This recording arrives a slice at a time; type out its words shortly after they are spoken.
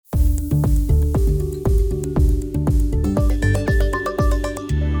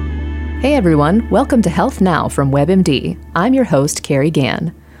Hey everyone, welcome to Health Now from WebMD. I'm your host, Carrie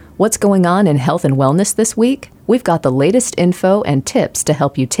Gann. What's going on in health and wellness this week? We've got the latest info and tips to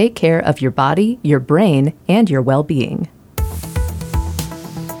help you take care of your body, your brain, and your well-being.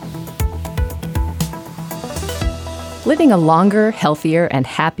 Living a longer, healthier, and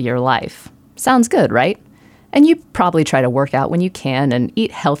happier life. Sounds good, right? And you probably try to work out when you can and eat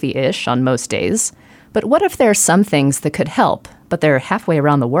healthy-ish on most days. But what if there are some things that could help, but they're halfway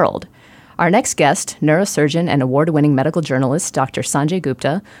around the world? Our next guest, neurosurgeon and award-winning medical journalist Dr. Sanjay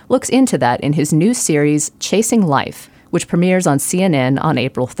Gupta, looks into that in his new series, Chasing Life, which premieres on CNN on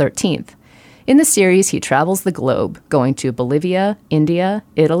April 13th. In the series, he travels the globe, going to Bolivia, India,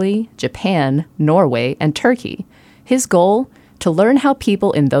 Italy, Japan, Norway, and Turkey. His goal? To learn how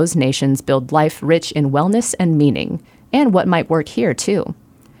people in those nations build life rich in wellness and meaning, and what might work here, too.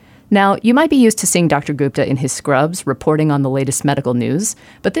 Now, you might be used to seeing Dr. Gupta in his scrubs reporting on the latest medical news,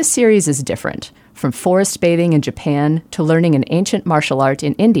 but this series is different. From forest bathing in Japan to learning an ancient martial art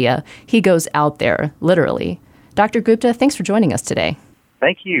in India, he goes out there, literally. Dr. Gupta, thanks for joining us today.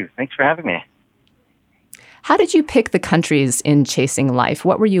 Thank you. Thanks for having me. How did you pick the countries in Chasing Life?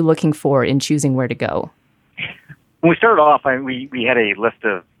 What were you looking for in choosing where to go? When we started off, we had a list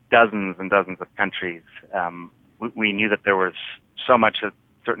of dozens and dozens of countries. We knew that there was so much that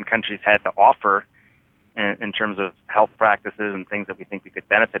certain countries had to offer in terms of health practices and things that we think we could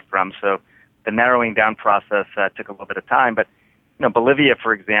benefit from. So the narrowing down process took a little bit of time. But Bolivia,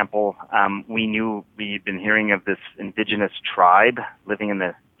 for example, we knew we'd been hearing of this indigenous tribe living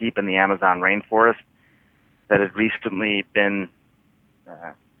deep in the Amazon rainforest that had recently been,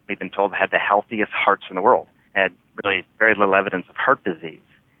 we've been told, had the healthiest hearts in the world. Had really very little evidence of heart disease.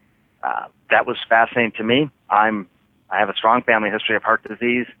 That was fascinating to me. I have a strong family history of heart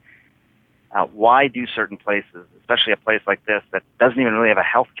disease. Why do certain places, especially a place like this that doesn't even really have a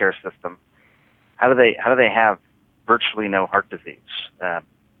healthcare system, how do they have virtually no heart disease? That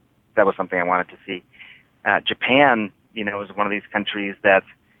was something I wanted to see. Japan, is one of these countries that's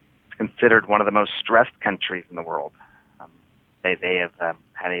considered one of the most stressed countries in the world. They have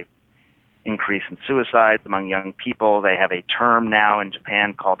had a increase in suicides among young people. They have a term now in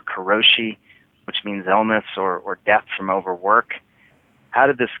Japan called karoshi, which means illness or death from overwork. How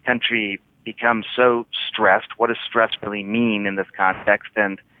did this country become so stressed? What does stress really mean in this context?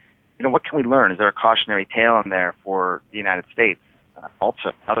 And, what can we learn? Is there a cautionary tale in there for the United States,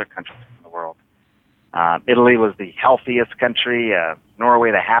 also other countries in the world? Italy was the healthiest country,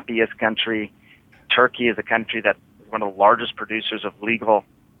 Norway the happiest country. Turkey is a country that is one of the largest producers of legal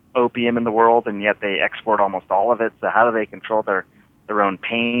opium in the world, and yet they export almost all of it. So how do they control their own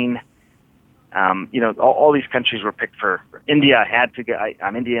pain? All these countries were picked for. India, I had to go.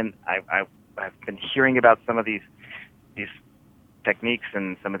 I'm Indian. I've been hearing about some of these techniques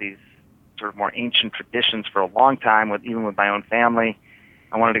and some of these sort of more ancient traditions for a long time, even with my own family.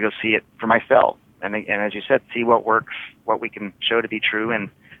 I wanted to go see it for myself, and as you said, see what works, what we can show to be true, and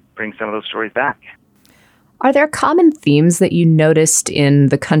bring some of those stories back. Are there common themes that you noticed in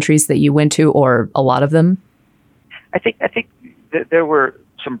the countries that you went to, or a lot of them? I think that there were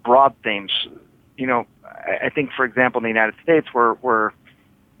some broad themes. I think, for example, in the United States,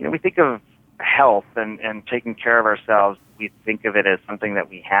 we think of health and taking care of ourselves. We think of it as something that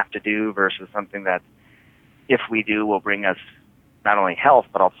we have to do versus something that, if we do, will bring us not only health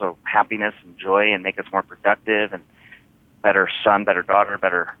but also happiness and joy and make us more productive and better son, better daughter,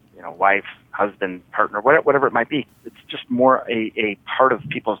 better wife, husband, partner, whatever it might be. It's just more a part of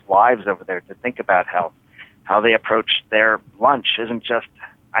people's lives over there to think about health. How they approach their lunch isn't just,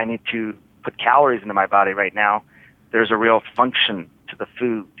 I need to put calories into my body right now. There's a real function to the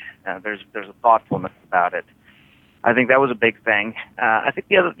food. There's a thoughtfulness about it. I think that was a big thing. I think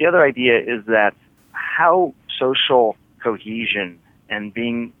the other idea is that how social cohesion and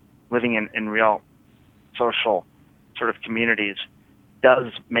living in real social sort of communities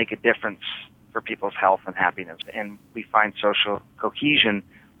does make a difference for people's health and happiness. And we find social cohesion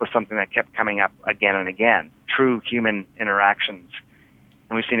was something that kept coming up again and again. True human interactions.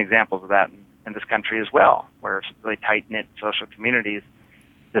 And we've seen examples of that in this country as well, where really tight-knit social communities,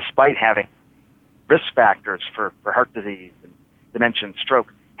 despite having risk factors for heart disease and dementia and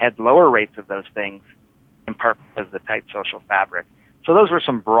stroke, had lower rates of those things, in part because of the tight social fabric. So those were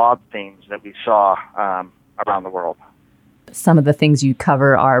some broad themes that we saw around the world. Some of the things you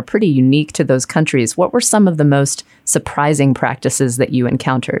cover are pretty unique to those countries. What were some of the most surprising practices that you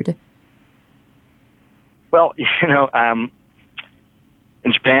encountered? Well,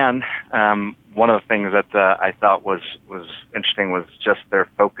 in Japan, one of the things that I thought was interesting was just their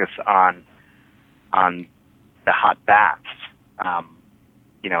focus on the hot baths.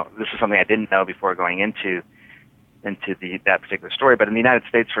 this is something I didn't know before going into that particular story. But in the United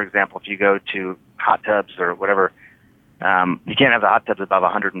States, for example, if you go to hot tubs or whatever, you can't have the hot tubs above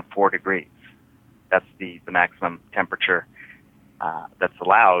 104 degrees. That's the maximum temperature that's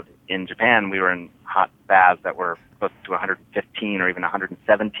allowed. In Japan, we were in hot baths that were close to 115 or even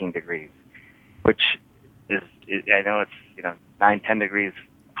 117 degrees, which is I know it's 9-10 degrees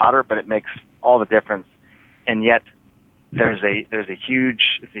hotter, but it makes all the difference. And yet, it's a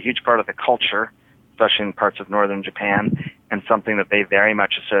huge part of the culture, especially in parts of northern Japan, and something that they very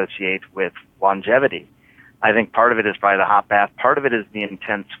much associate with longevity. I think part of it is probably the hot bath. Part of it is the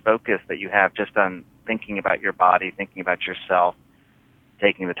intense focus that you have just on thinking about your body, thinking about yourself,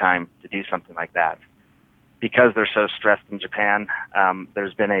 taking the time to do something like that. Because they're so stressed in Japan,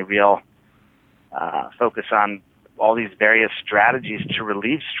 there's been a real focus on all these various strategies to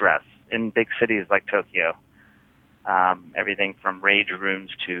relieve stress in big cities like Tokyo. Everything from rage rooms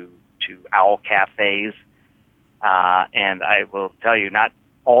to owl cafes. And I will tell you, not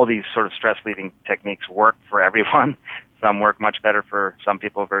all these sort of stress-relieving techniques work for everyone. Some work much better for some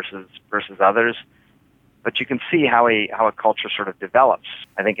people versus others. But you can see how a culture sort of develops.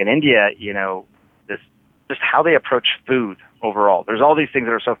 I think in India, just how they approach food overall. There's all these things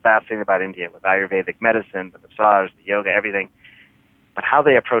that are so fascinating about India with Ayurvedic medicine, the massage, the yoga, everything. But how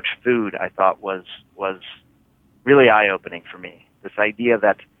they approach food, I thought, was really eye-opening for me. This idea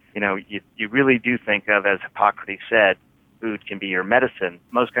that, you really do think of, as Hippocrates said, food can be your medicine.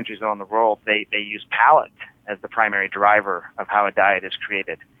 Most countries around the world, they use palate as the primary driver of how a diet is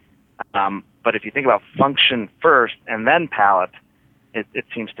created. But if you think about function first and then palate, it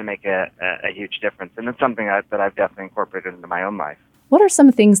seems to make a huge difference. And it's something that I've definitely incorporated into my own life. What are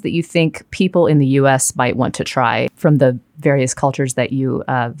some things that you think people in the U.S. might want to try from the various cultures that you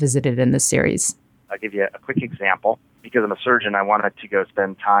visited in this series? I'll give you a quick example. Because I'm a surgeon, I wanted to go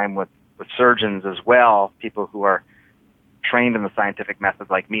spend time with surgeons as well, people who are trained in the scientific method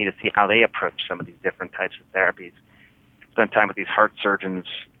like me, to see how they approach some of these different types of therapies. Spent time with these heart surgeons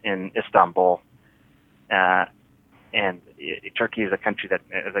in Istanbul. And Turkey is a country that,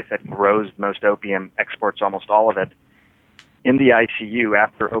 as I said, grows most opium, exports almost all of it. In the ICU,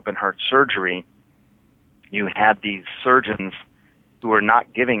 after open heart surgery, you had these surgeons who were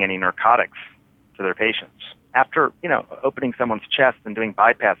not giving any narcotics to their patients. After, opening someone's chest and doing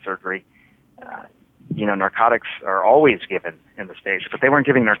bypass surgery, narcotics are always given in the stage, but they weren't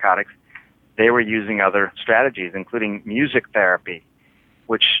giving narcotics. They were using other strategies, including music therapy,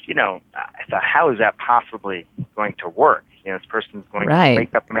 which, I thought, how is that possibly going to work? This person's going to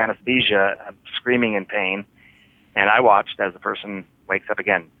wake up from anesthesia, screaming in pain, and I watched as the person wakes up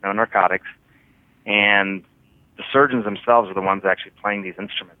again, no narcotics, and the surgeons themselves are the ones actually playing these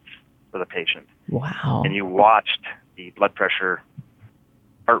instruments for the patient. Wow. And you watched the blood pressure,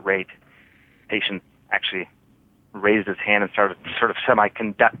 heart rate. Patient actually raised his hand and started sort of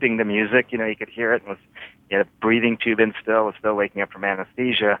semi-conducting the music. You could hear it. He had a breathing tube in still, was still waking up from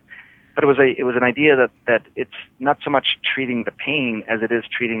anesthesia. But it was an idea that it's not so much treating the pain as it is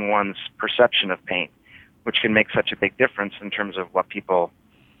treating one's perception of pain, which can make such a big difference in terms of what people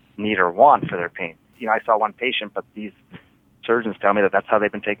need or want for their pain. I saw one patient, but these surgeons tell me that that's how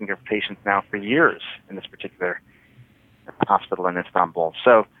they've been taking care of patients now for years in this particular hospital in Istanbul.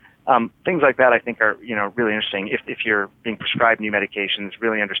 So things like that I think are really interesting. If you're being prescribed new medications,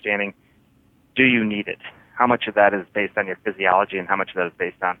 really understanding, do you need it? How much of that is based on your physiology and how much of that is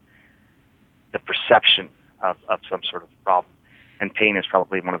based on the perception of some sort of problem? And pain is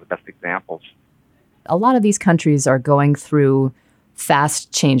probably one of the best examples. A lot of these countries are going through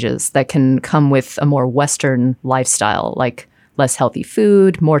fast changes that can come with a more Western lifestyle, like less healthy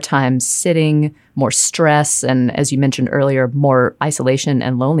food, more time sitting, more stress, and as you mentioned earlier, more isolation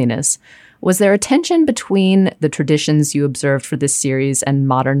and loneliness. Was there a tension between the traditions you observed for this series and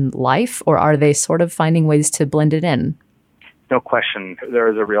modern life, or are they sort of finding ways to blend it in? No question, there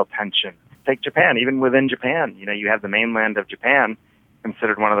is a real tension. Take Japan. Even within Japan, you have the mainland of Japan,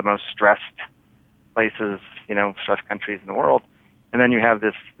 considered one of the most stressed places, stressed countries in the world. And then you have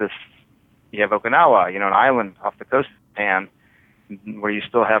you have Okinawa, an island off the coast of Japan, where you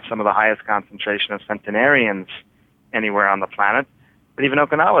still have some of the highest concentration of centenarians anywhere on the planet. But even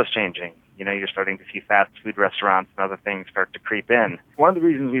Okinawa is changing. You're starting to see fast food restaurants and other things start to creep in. One of the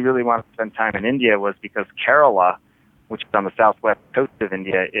reasons we really wanted to spend time in India was because Kerala, which is on the southwest coast of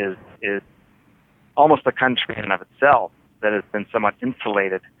India, is almost a country in and of itself that has been somewhat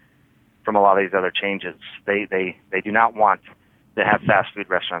insulated from a lot of these other changes. They do not want to have fast food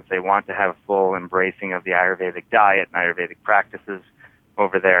restaurants. They want to have full embracing of the Ayurvedic diet and Ayurvedic practices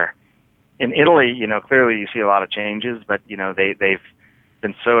over there. In Italy, clearly you see a lot of changes, but they've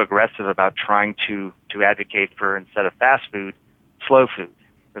been so aggressive about trying to advocate for, instead of fast food, slow food.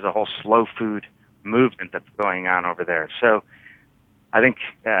 There's a whole slow food movement that's going on over there. So I think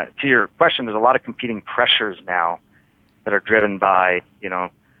to your question, there's a lot of competing pressures now that are driven by,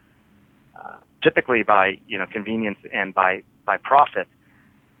 typically by, convenience and by profit.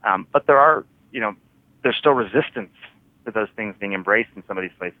 But there's still resistance to those things being embraced in some of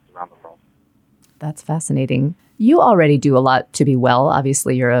these places around the world. That's fascinating. You already do a lot to be well.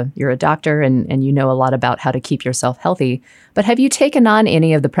 Obviously, you're a doctor and you know a lot about how to keep yourself healthy. But have you taken on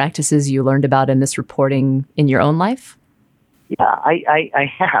any of the practices you learned about in this reporting in your own life? Yeah,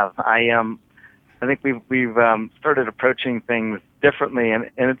 I have. I think we've started approaching things differently,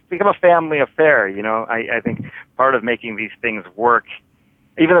 and it's become a family affair. I think part of making these things work,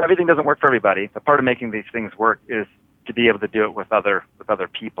 even though everything doesn't work for everybody, but part of making these things work is to be able to do it with other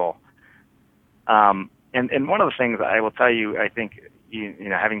people. And one of the things I will tell you, I think,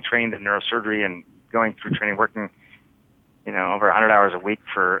 having trained in neurosurgery and going through training, working, over 100 hours a week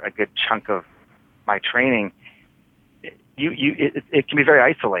for a good chunk of my training, it can be very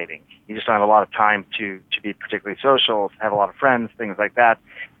isolating. You just don't have a lot of time to be particularly social, to have a lot of friends, things like that.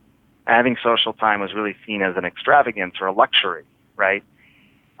 Having social time was really seen as an extravagance or a luxury, right?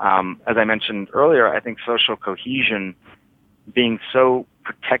 As I mentioned earlier, I think social cohesion, being so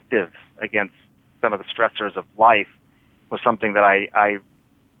protective against some of the stressors of life, was something that I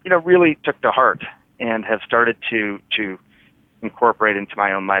really took to heart and have started to incorporate into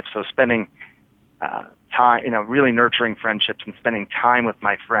my own life. So spending time, really nurturing friendships and spending time with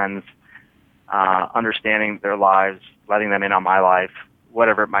my friends, understanding their lives, letting them in on my life,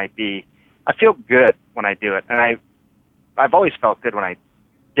 whatever it might be. I feel good when I do it, and I've always felt good when I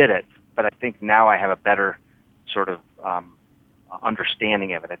did it, but I think now I have a better sort of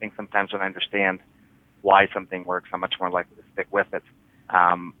understanding of it. I think sometimes when I understand why something works, I'm much more likely to stick with it.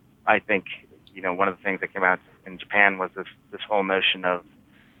 I think, one of the things that came out in Japan was this whole notion of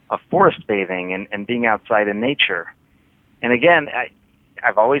forest bathing and being outside in nature. And again,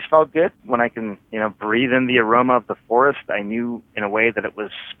 I've always felt good when I can, breathe in the aroma of the forest. I knew in a way that it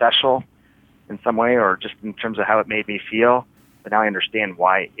was special in some way, or just in terms of how it made me feel. But now I understand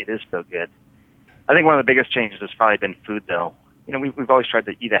why it is so good. I think one of the biggest changes has probably been food, though. We've always tried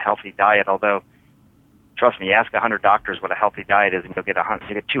to eat a healthy diet, although, trust me, ask 100 doctors what a healthy diet is, and you'll get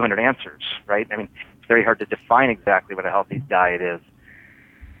 200 answers, right? I mean, it's very hard to define exactly what a healthy diet is.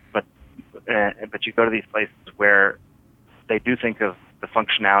 But you go to these places where they do think of the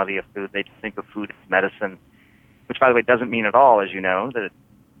functionality of food. They think of food as medicine, which, by the way, doesn't mean at all, as you know, that it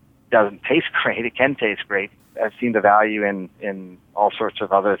doesn't taste great. It can taste great. I've seen the value in all sorts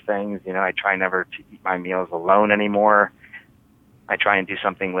of other things. I try never to eat my meals alone anymore. I try and do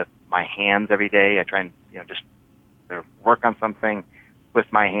something with my hands every day. I try and just work on something with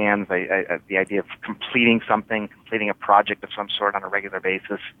my hands. The idea of completing a project of some sort on a regular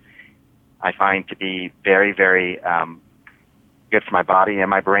basis, I find to be very, very good for my body and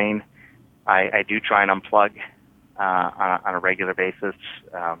my brain. I do try and unplug on a regular basis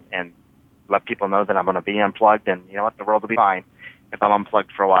and let people know that I'm going to be unplugged, and you know what, the world will be fine. If I'm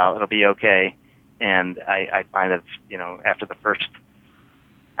unplugged for a while, it'll be okay. And I find that, after the first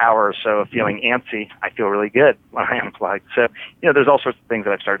hour or so of feeling antsy, I feel really good when I unplug. So, there's all sorts of things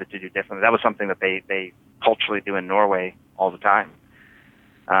that I've started to do differently. That was something that they culturally do in Norway all the time.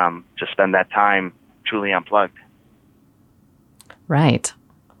 To spend that time truly unplugged. Right.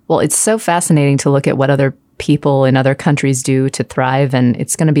 Well, it's so fascinating to look at what other people in other countries do to thrive, and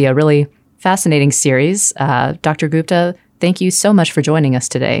it's going to be a really fascinating series. Dr. Gupta, thank you so much for joining us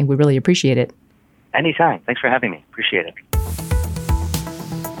today. We really appreciate it. Anytime. Thanks for having me. Appreciate it.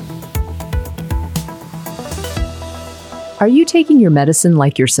 Are you taking your medicine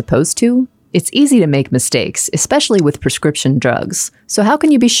like you're supposed to? It's easy to make mistakes, especially with prescription drugs. So how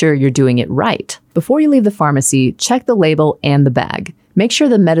can you be sure you're doing it right? Before you leave the pharmacy, check the label and the bag. Make sure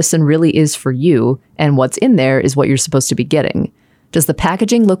the medicine really is for you, and what's in there is what you're supposed to be getting. Does the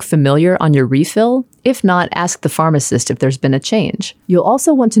packaging look familiar on your refill? If not, ask the pharmacist if there's been a change. You'll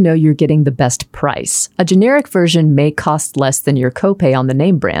also want to know you're getting the best price. A generic version may cost less than your copay on the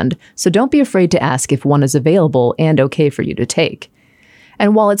name brand, so don't be afraid to ask if one is available and okay for you to take.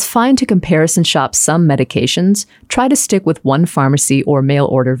 And while it's fine to comparison shop some medications, try to stick with one pharmacy or mail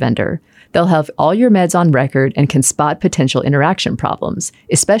order vendor. They'll have all your meds on record and can spot potential interaction problems,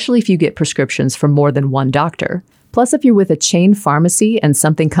 especially if you get prescriptions from more than one doctor. Plus, if you're with a chain pharmacy and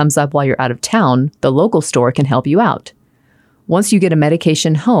something comes up while you're out of town, the local store can help you out. Once you get a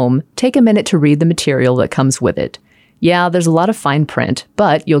medication home, take a minute to read the material that comes with it. Yeah, there's a lot of fine print,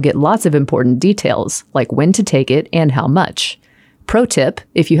 but you'll get lots of important details, like when to take it and how much. Pro tip,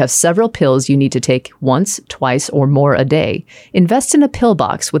 if you have several pills you need to take once, twice, or more a day, invest in a pill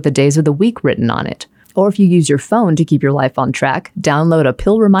box with the days of the week written on it. Or if you use your phone to keep your life on track, download a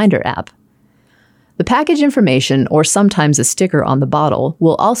pill reminder app. The package information, or sometimes a sticker on the bottle,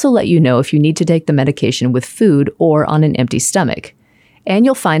 will also let you know if you need to take the medication with food or on an empty stomach. And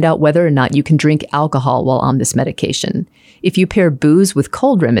you'll find out whether or not you can drink alcohol while on this medication. If you pair booze with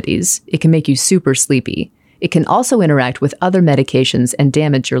cold remedies, it can make you super sleepy. It can also interact with other medications and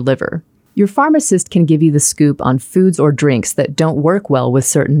damage your liver. Your pharmacist can give you the scoop on foods or drinks that don't work well with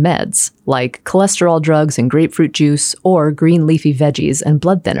certain meds, like cholesterol drugs and grapefruit juice, or green leafy veggies and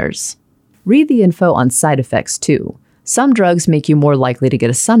blood thinners. Read the info on side effects, too. Some drugs make you more likely to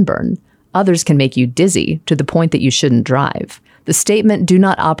get a sunburn. Others can make you dizzy, to the point that you shouldn't drive. The statement, "do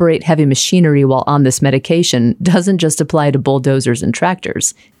not operate heavy machinery while on this medication," doesn't just apply to bulldozers and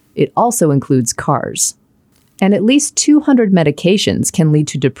tractors. It also includes cars. And at least 200 medications can lead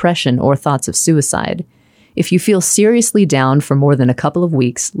to depression or thoughts of suicide. If you feel seriously down for more than a couple of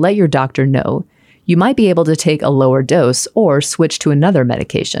weeks, let your doctor know. You might be able to take a lower dose or switch to another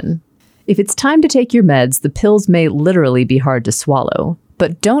medication. If it's time to take your meds, the pills may literally be hard to swallow.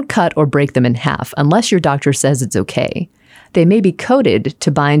 But don't cut or break them in half unless your doctor says it's okay. They may be coded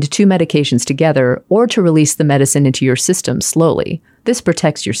to bind two medications together or to release the medicine into your system slowly. This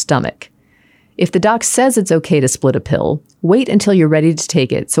protects your stomach. If the doc says it's okay to split a pill, wait until you're ready to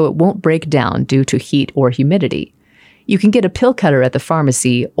take it so it won't break down due to heat or humidity. You can get a pill cutter at the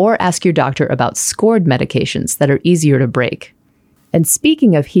pharmacy or ask your doctor about scored medications that are easier to break. And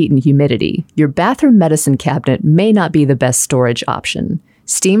speaking of heat and humidity, your bathroom medicine cabinet may not be the best storage option.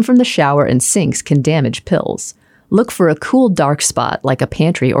 Steam from the shower and sinks can damage pills. Look for a cool dark spot like a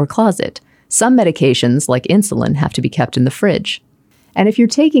pantry or closet. Some medications, like insulin, have to be kept in the fridge. And if you're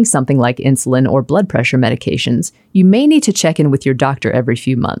taking something like insulin or blood pressure medications, you may need to check in with your doctor every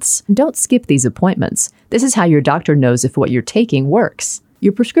few months. Don't skip these appointments. This is how your doctor knows if what you're taking works.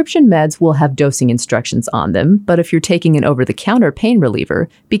 Your prescription meds will have dosing instructions on them, but if you're taking an over-the-counter pain reliever,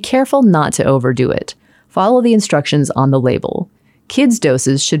 be careful not to overdo it. Follow the instructions on the label. Kids'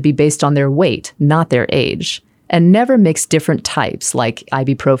 doses should be based on their weight, not their age. And never mix different types like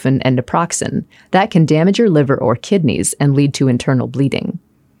ibuprofen and naproxen. That can damage your liver or kidneys and lead to internal bleeding.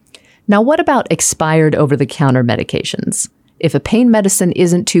 Now, what about expired over-the-counter medications? If a pain medicine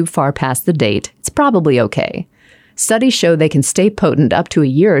isn't too far past the date, it's probably okay. Studies show they can stay potent up to a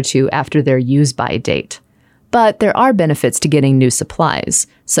year or two after their use-by date. But there are benefits to getting new supplies,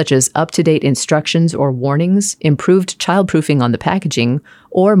 such as up-to-date instructions or warnings, improved childproofing on the packaging,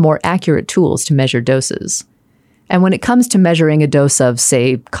 or more accurate tools to measure doses. And when it comes to measuring a dose of,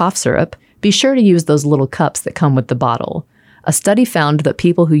 say, cough syrup, be sure to use those little cups that come with the bottle. A study found that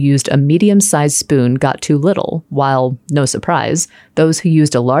people who used a medium-sized spoon got too little, while, no surprise, those who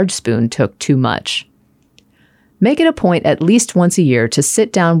used a large spoon took too much. Make it a point at least once a year to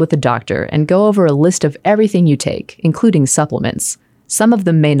sit down with a doctor and go over a list of everything you take, including supplements. Some of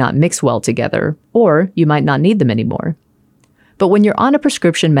them may not mix well together, or you might not need them anymore. But when you're on a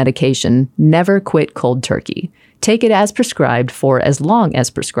prescription medication, never quit cold turkey. Take it as prescribed for as long as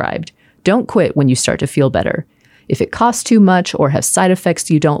prescribed. Don't quit when you start to feel better. If it costs too much or has side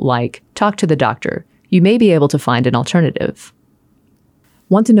effects you don't like, talk to the doctor. You may be able to find an alternative.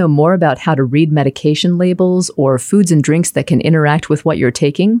 Want to know more about how to read medication labels or foods and drinks that can interact with what you're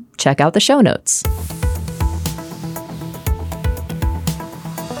taking? Check out the show notes.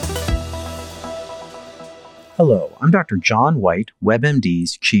 Hello, I'm Dr. John White,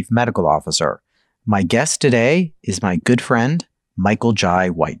 WebMD's Chief Medical Officer. My guest today is my good friend, Michael Jai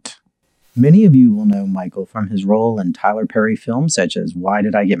White. Many of you will know Michael from his role in Tyler Perry films such as Why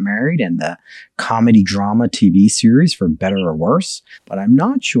Did I Get Married and the comedy drama TV series For Better or Worse, but I'm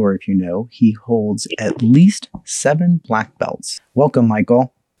not sure if you know he holds at least 7 black belts. Welcome,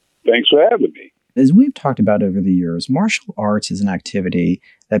 Michael. Thanks for having me. As we've talked about over the years, martial arts is an activity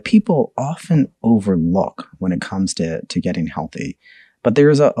that people often overlook when it comes to getting healthy. But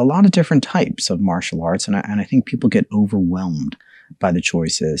there's a lot of different types of martial arts, and I think people get overwhelmed by the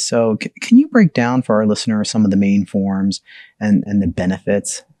choices. So can you break down for our listeners some of the main forms and the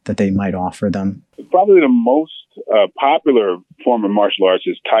benefits that they might offer them? Probably the most popular form of martial arts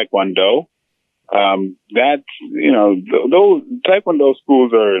is Taekwondo. Those Taekwondo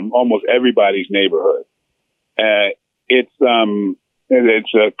schools are in almost everybody's neighborhood. It's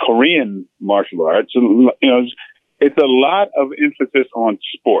a Korean martial arts. It's a lot of emphasis on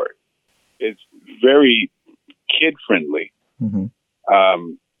sport. It's very kid-friendly. Mm-hmm.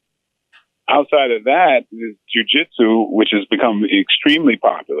 Outside of that, there's jiu-jitsu, which has become extremely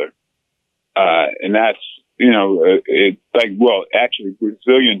popular. And that's, it's like, well, actually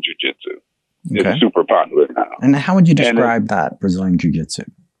Brazilian Jiu-Jitsu is super popular now. And how would you describe that, Brazilian Jiu-Jitsu?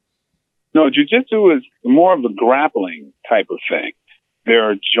 No, Jiu-Jitsu is more of a grappling type of thing. There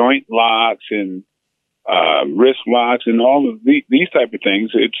are joint locks and wrist locks and all of these type of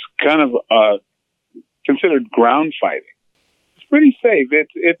things. It's kind of considered ground fighting. It's pretty safe.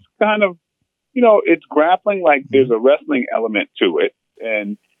 It's kind of, it's grappling, like there's a wrestling element to it,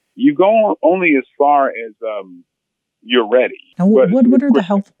 and you go only as far as you're ready. Now, what are the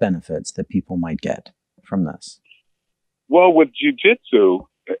health benefits that people might get from this? Well, with jiu-jitsu,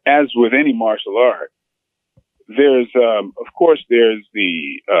 as with any martial art, there's, of course, there's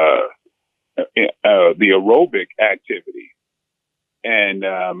the aerobic activity, and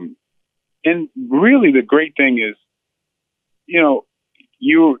really the great thing is,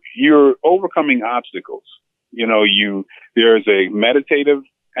 you're overcoming obstacles. There's a meditative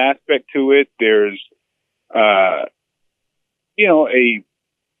aspect to it. There's,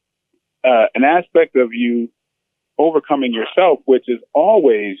 an aspect of you overcoming yourself, which is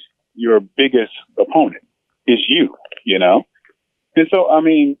always your biggest opponent, is you. And so,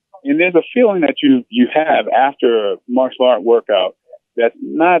 and there's a feeling that you have after a martial art workout that's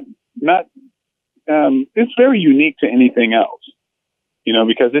not it's very unique to anything else,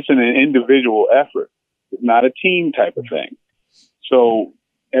 because it's an individual effort. It's not a team type of thing. So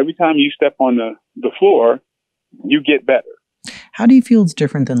every time you step on the floor, you get better. How do you feel it's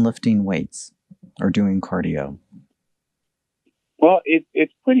different than lifting weights or doing cardio? Well,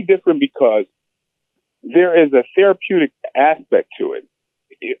 it's pretty different because there is a therapeutic aspect to it.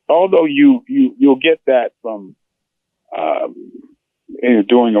 Although you'll get that from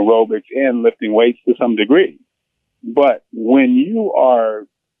doing aerobics and lifting weights to some degree. But when you are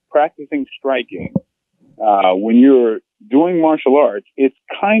practicing striking, when you're doing martial arts, it's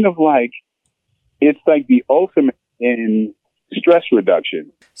kind of like, it's like the ultimate in stress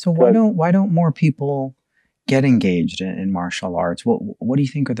reduction. So why don't more people get engaged in martial arts? What do you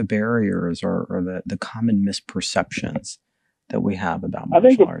think are the barriers or the common misperceptions that we have about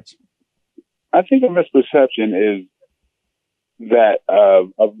martial arts? I think a misperception is that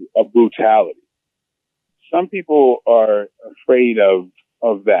of brutality. Some people are afraid of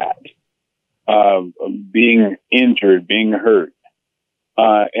that, of being injured, being hurt.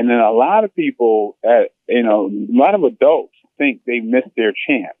 And then a lot of people, a lot of adults think they missed their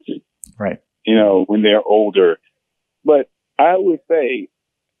chance. Right. When they're older. But I would say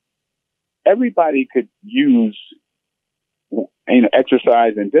everybody could use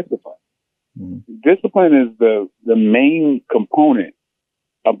exercise and discipline. Mm-hmm. Discipline is the main component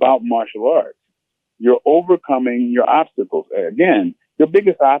about martial arts. You're overcoming your obstacles. Again, your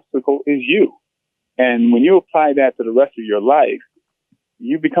biggest obstacle is you. And when you apply that to the rest of your life,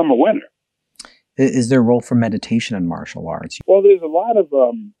 you become a winner. Is there a role for meditation in martial arts? Well, there's a lot of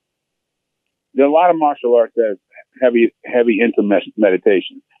martial arts that heavy into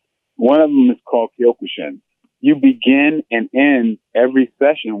meditation. One of them is called Kyokushin. You begin and end every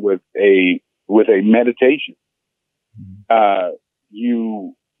session with a meditation.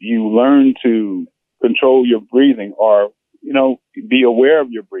 You learn to control your breathing, or be aware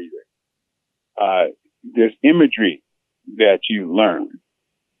of your breathing. There's imagery that you learn,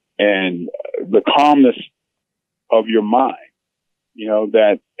 and the calmness of your mind.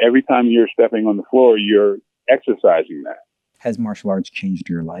 That every time you're stepping on the floor, you're exercising that. Has martial arts changed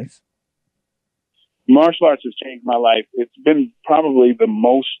your life? Martial arts has changed my life. It's been probably the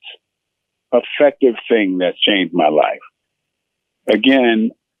most effective thing that's changed my life.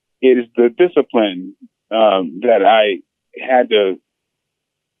 Again, it is the discipline that I had to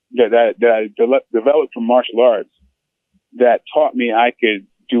that I developed from martial arts that taught me I could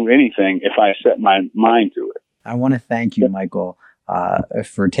do anything if I set my mind to it. I want to thank you, Michael,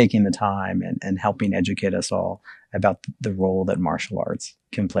 for taking the time and helping educate us all about the role that martial arts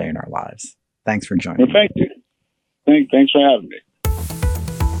can play in our lives. Thanks for joining me. Thank you. Thanks for having me.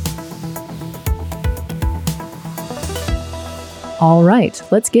 All right,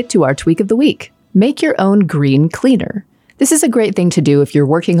 let's get to our tweak of the week. Make your own green cleaner. This is a great thing to do if you're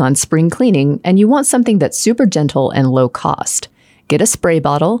working on spring cleaning and you want something that's super gentle and low cost. Get a spray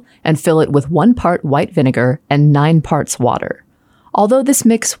bottle and fill it with 1 part white vinegar and 9 parts water. Although this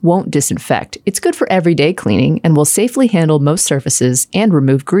mix won't disinfect, it's good for everyday cleaning and will safely handle most surfaces and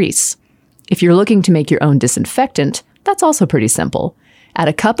remove grease. If you're looking to make your own disinfectant, that's also pretty simple. Add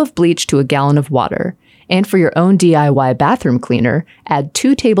a cup of bleach to a gallon of water. And for your own DIY bathroom cleaner, add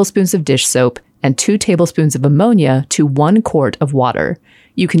 2 tablespoons of dish soap and 2 tablespoons of ammonia to 1 quart of water.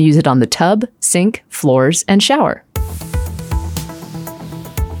 You can use it on the tub, sink, floors, and shower.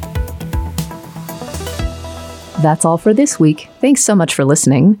 That's all for this week. Thanks so much for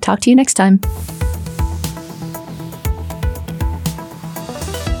listening. Talk to you next time.